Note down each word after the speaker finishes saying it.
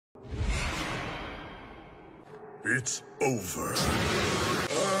It's over.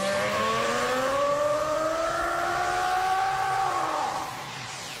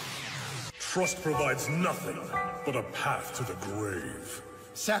 Trust provides nothing but a path to the grave.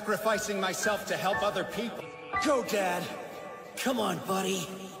 Sacrificing myself to help other people. Go, Dad. Come on, buddy.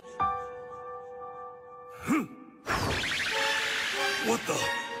 What the?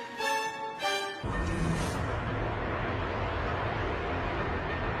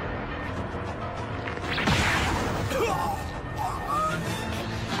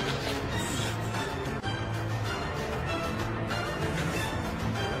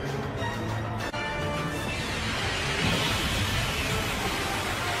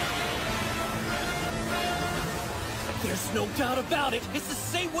 There's no doubt about it. It's the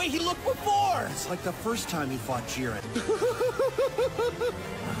same way he looked before. It's like the first time he fought Jiren.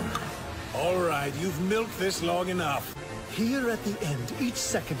 All right, you've milked this long enough. Here at the end, each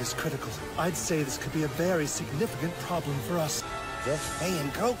second is critical. I'd say this could be a very significant problem for us. This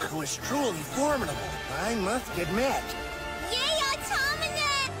Saiyan Goku is truly formidable, I must admit. Yay,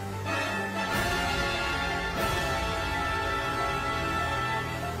 Autominate!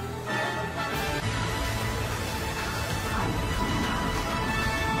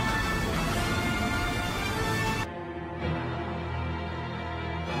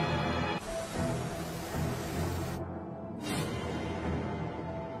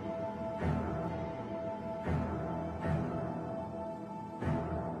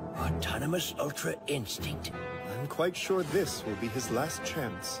 Autonomous Ultra Instinct. I'm quite sure this will be his last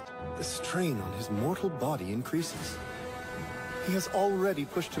chance. The strain on his mortal body increases. He has already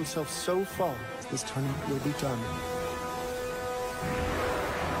pushed himself so far. His tournament will be done.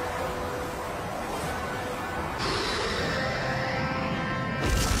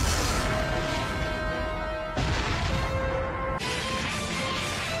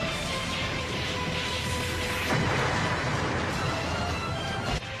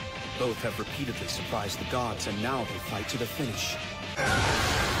 Both have repeatedly surprised the gods, and now they fight to the finish.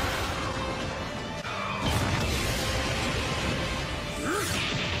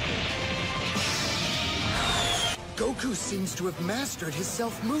 Goku seems to have mastered his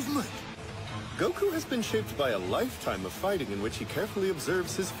self-movement. Goku has been shaped by a lifetime of fighting in which he carefully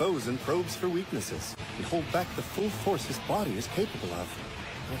observes his foes and probes for weaknesses, and hold back the full force his body is capable of.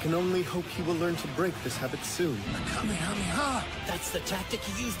 I can only hope he will learn to break this habit soon. Kamehameha! That's the tactic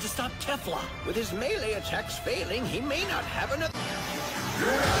he used to stop Kefla. With his melee attacks failing, he may not have another...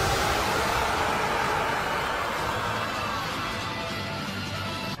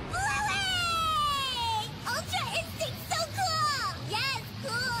 Hooray! Ultra Instinct so cool! Yes,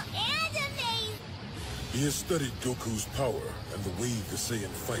 cool and amazing! He has studied Goku's power, and the way the Saiyan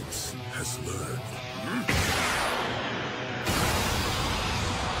fights has learned.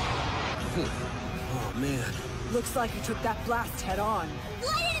 Oh, man. Looks like you took that blast head on.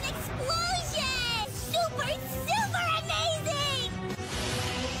 What an explosion! Super, super amazing!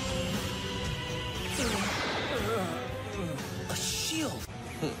 A shield!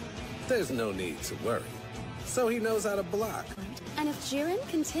 There's no need to worry. So he knows how to block. And if Jiren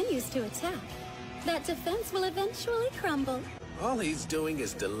continues to attack, that defense will eventually crumble. All he's doing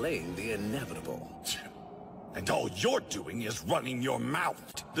is delaying the inevitable. And all you're doing is running your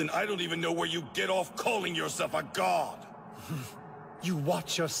mouth. Then I don't even know where you get off calling yourself a god. You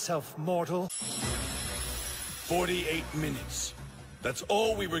watch yourself, mortal. 48 minutes. That's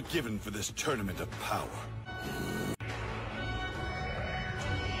all we were given for this tournament of power.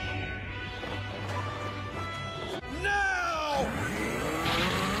 Now!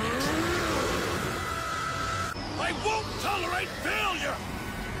 I won't tolerate failure!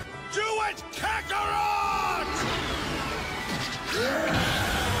 Do it, Kakarot!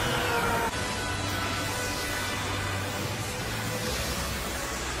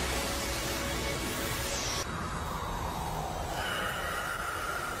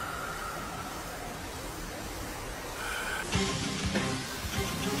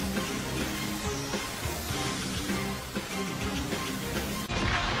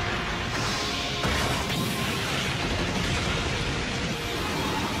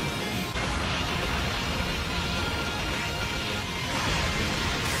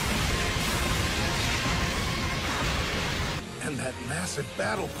 And that massive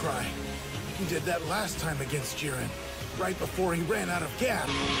battle cry. He did that last time against Jiren, right before he ran out of gas.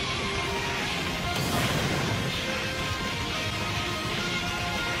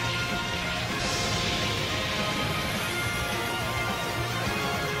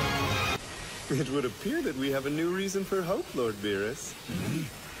 It would appear that we have a new reason for hope, Lord Beerus.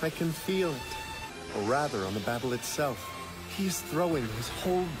 I can feel it. Or rather, on the battle itself. He is throwing his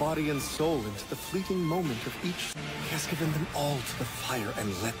whole body and soul into the fleeting moment of each. He has given them all to the fire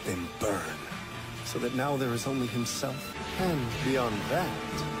and let them burn. So that now there is only himself. And beyond that...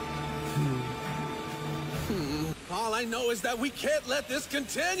 All I know is that we can't let this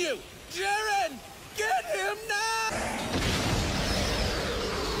continue! Jiren! Get him now!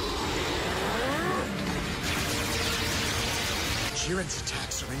 Jiren's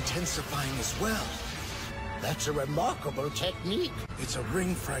attacks are intensifying as well. That's a remarkable technique. It's a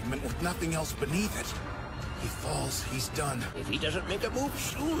ring fragment with nothing else beneath it. He falls, he's done. If he doesn't make a move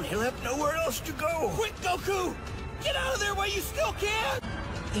soon, he'll have nowhere else to go. Quick, Goku! Get out of there while you still can!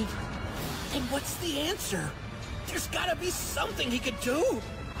 And what's the answer? There's gotta be something he could do!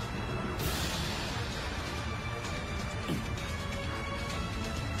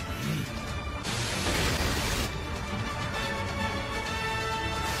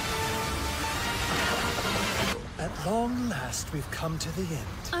 At long last, we've come to the end.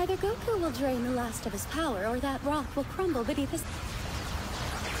 Either Goku will drain the last of his power, or that rock will crumble beneath his...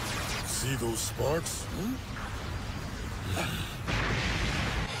 See those sparks?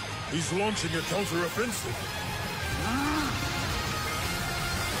 He's launching a counter-offensive.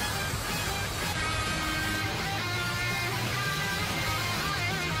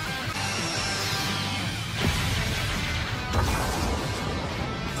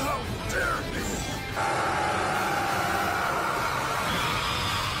 How dare you!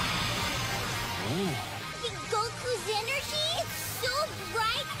 Goku's energy is so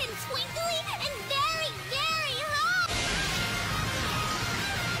bright and twinkly and very, very hot!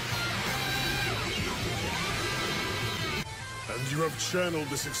 And you have channeled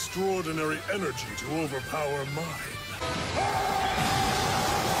this extraordinary energy to overpower mine.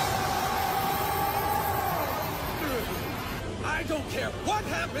 I don't care what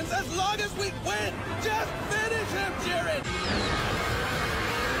happens as long as we win! Just finish him, Jiren!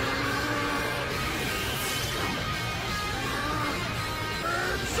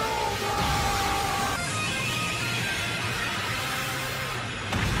 It's over!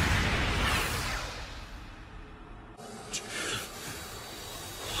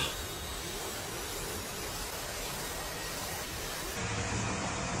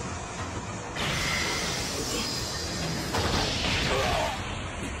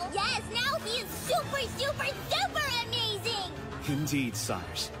 Yes, now he is super, super, super amazing! Indeed,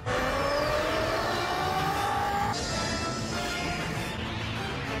 sires.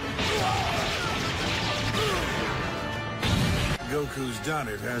 Goku's done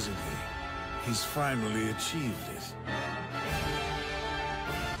it, hasn't he? He's finally achieved it.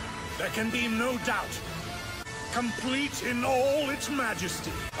 There can be no doubt. Complete in all its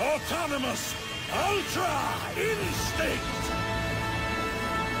majesty. Autonomous Ultra Instinct!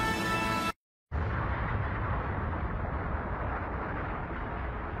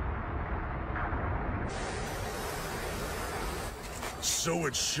 So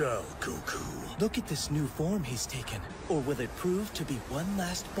it shall, Goku. Look at this new form he's taken. Or will it prove to be one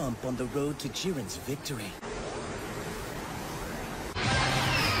last bump on the road to Jiren's victory?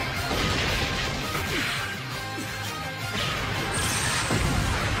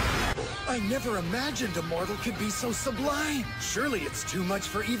 I never imagined a mortal could be so sublime. Surely it's too much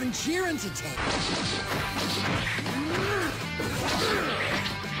for even Jiren to take.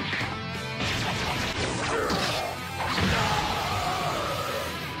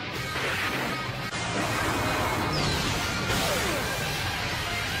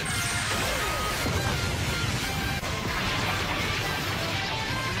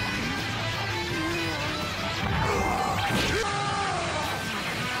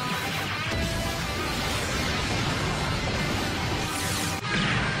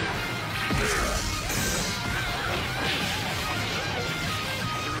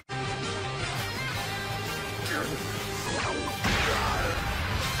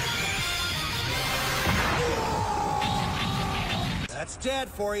 That's dead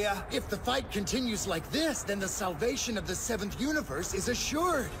for you. If the fight continues like this, then the salvation of the 7th universe is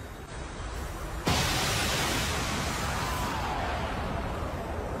assured.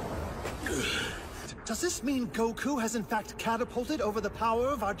 Does this mean Goku has in fact catapulted over the power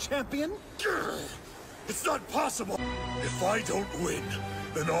of our champion? It's not possible! If I don't win,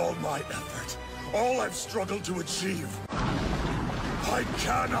 then all my effort, all I've struggled to achieve, I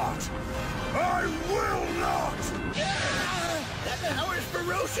cannot! I will not! That power is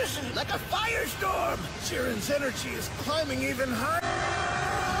ferocious, like a firestorm! Jiren's energy is climbing even higher.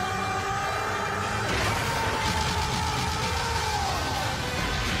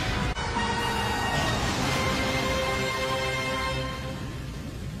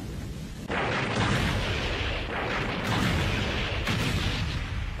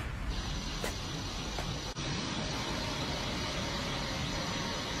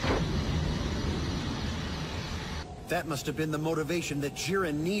 That must have been the motivation that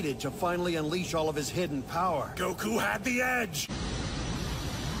Jiren needed to finally unleash all of his hidden power. Goku had the edge!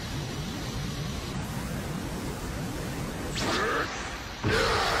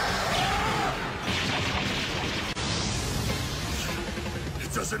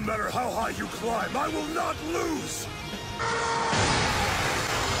 It doesn't matter how high you climb, I will not lose!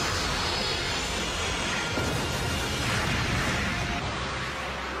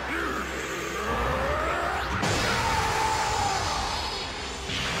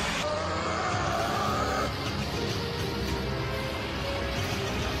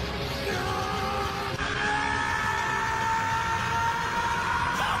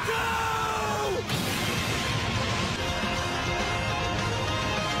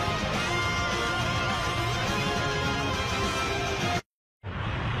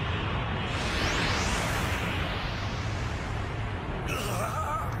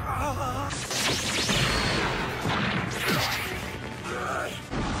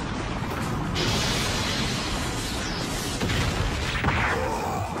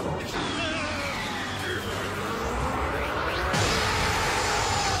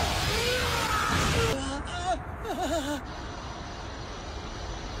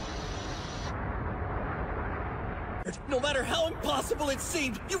 No matter how impossible it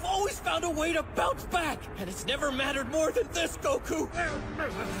seemed, you've always found a way to bounce back! And it's never mattered more than this, Goku!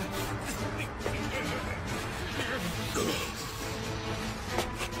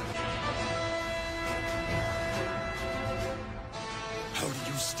 How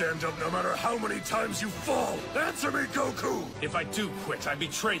do you stand up no matter how many times you fall? Answer me, Goku! If I do quit, I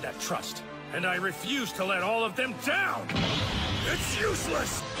betray that trust. And I refuse to let all of them down! It's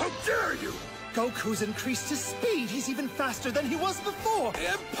useless! How dare you! Goku's increased his speed. He's even faster than he was before.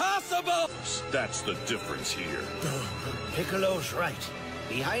 Impossible! That's the difference here. Piccolo's right.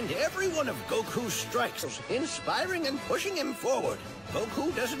 Behind every one of Goku's strikes, inspiring and pushing him forward.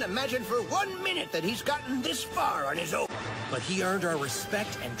 Goku doesn't imagine for 1 minute that he's gotten this far on his own. But he earned our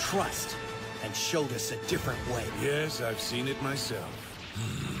respect and trust, and showed us a different way. Yes, I've seen it myself.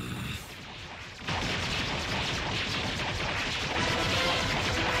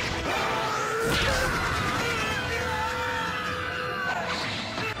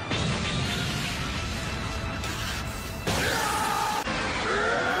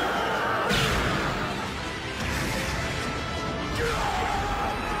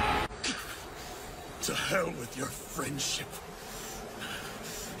 To hell with your friendship.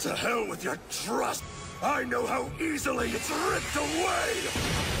 To hell with your trust. I know how easily it's ripped away.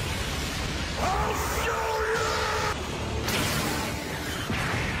 I'll show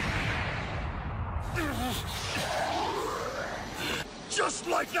you! Just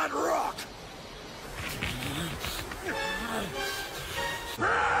like that rock!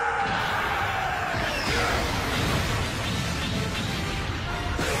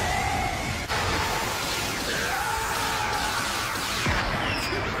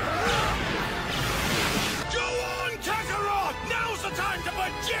 Now's the time to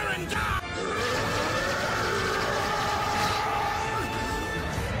put Jiren down!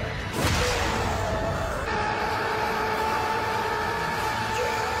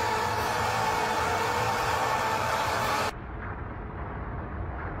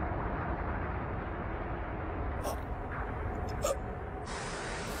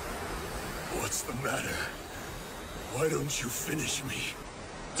 What's the matter? Why don't you finish me?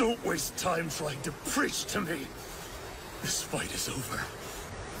 Don't waste time trying to preach to me. This fight is over.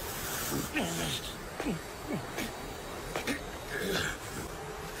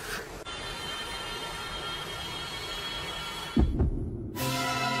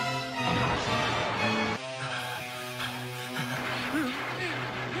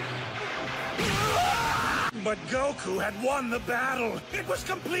 But Goku had won the battle. It was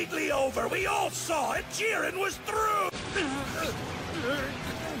completely over. We all saw it. Jiren was through.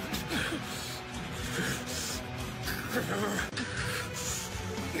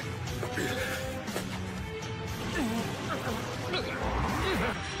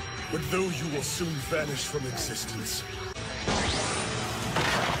 But though you will soon vanish from existence,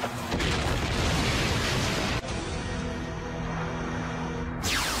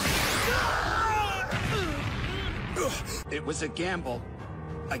 It was a gamble.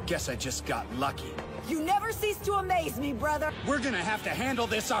 I guess I just got lucky. You never cease to amaze me, brother. We're gonna have to handle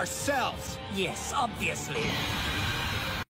this ourselves. Yes, obviously.